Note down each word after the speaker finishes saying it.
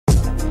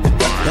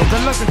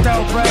But look at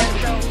though,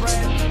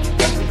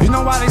 bruh. You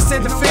know why they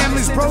said the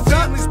families broke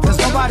up? Cause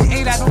nobody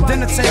ate at the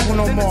dinner table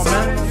no more,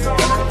 man.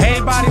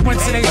 Everybody went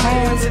to their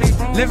home,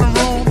 living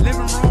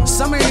room.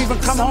 Some ain't even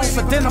come home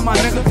for dinner, my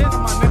nigga.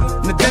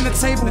 And the dinner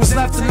table was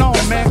left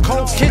alone, man.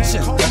 Cold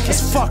kitchen.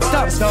 It's fucked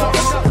up, dog.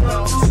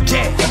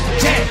 Yeah,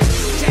 yeah.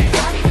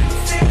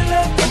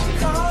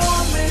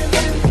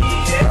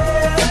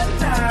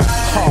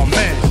 Oh,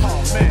 man.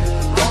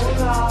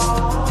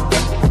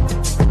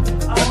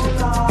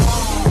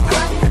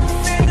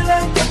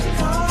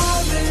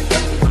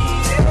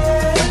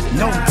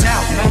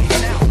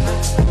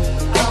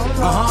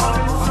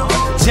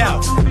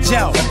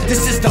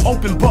 This is the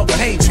open book,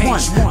 page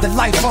 1. The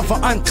life of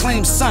an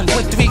unclaimed son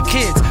with 3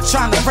 kids,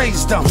 trying to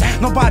raise them.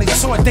 Nobody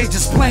taught, they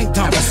just blamed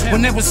them.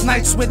 When there was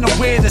nights with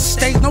nowhere to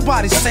stay,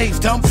 nobody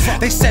saved them.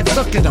 They said,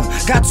 look at them,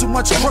 got too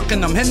much crook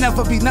in them. He'll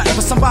never be nothing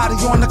but somebody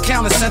on the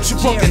counter sent you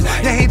booking.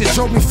 Your haters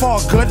drove me far,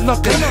 good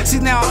looking. See,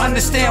 now I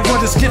understand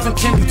what is given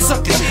can be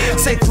tooken.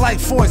 Take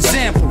life for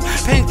example,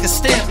 pain can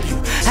stamp you.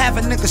 Have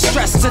a nigga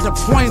stressed to the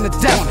point of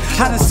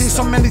death. I done seen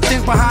so many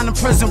things behind them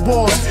prison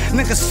walls.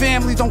 Niggas'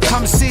 family don't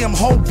come see them,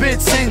 whole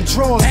bits ain't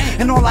drawers.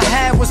 And all I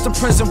had was the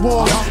prison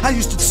walls. I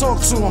used to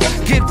talk to them,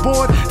 get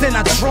bored, then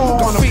I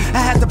draw on them.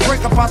 I had to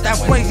break up out that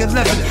way of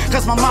living,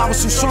 cause my mind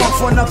was too strong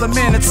for another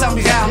man to tell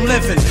me how I'm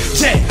living.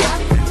 Yeah.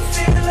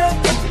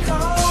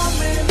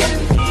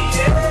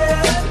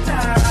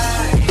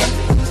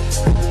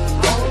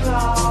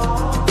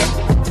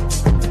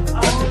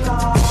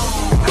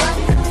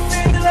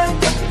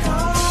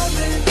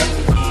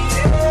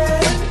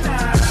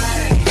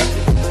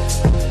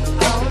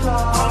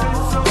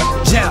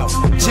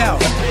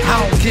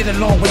 I don't get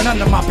along with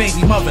none of my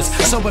baby mothers,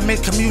 so it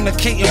make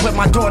communicating with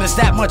my daughters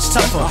that much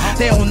tougher.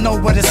 They don't know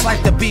what it's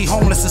like to be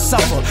homeless and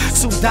suffer.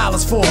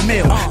 $2 for a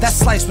meal, that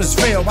slice was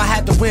real. I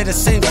had to wear the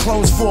same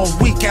clothes for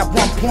a week at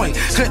one point.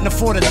 Couldn't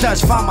afford a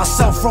Dutch, found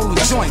myself rolling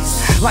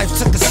joints. Life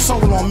took a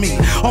soul on me,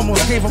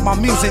 almost gave up my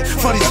music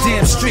for these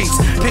damn streets.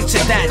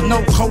 Picture that,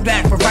 no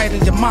Kodak, but right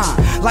in your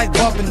mind. Light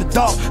bulb in the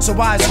dark, so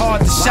why it's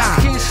hard to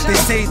shine. They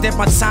say that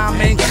my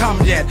time ain't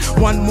come yet,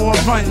 one more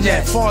run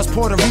yet. Far as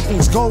Puerto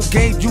Ricans go,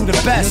 gave you the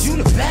best.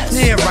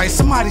 Yeah, right,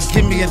 somebody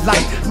give me a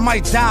light. I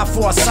might die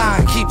for a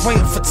sign, keep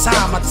waiting for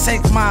time. I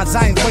take mines,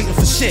 I ain't waiting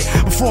for shit.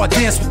 Before I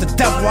dance with the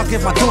devil, I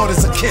give my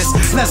daughters a kiss.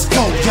 Let's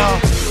go, y'all.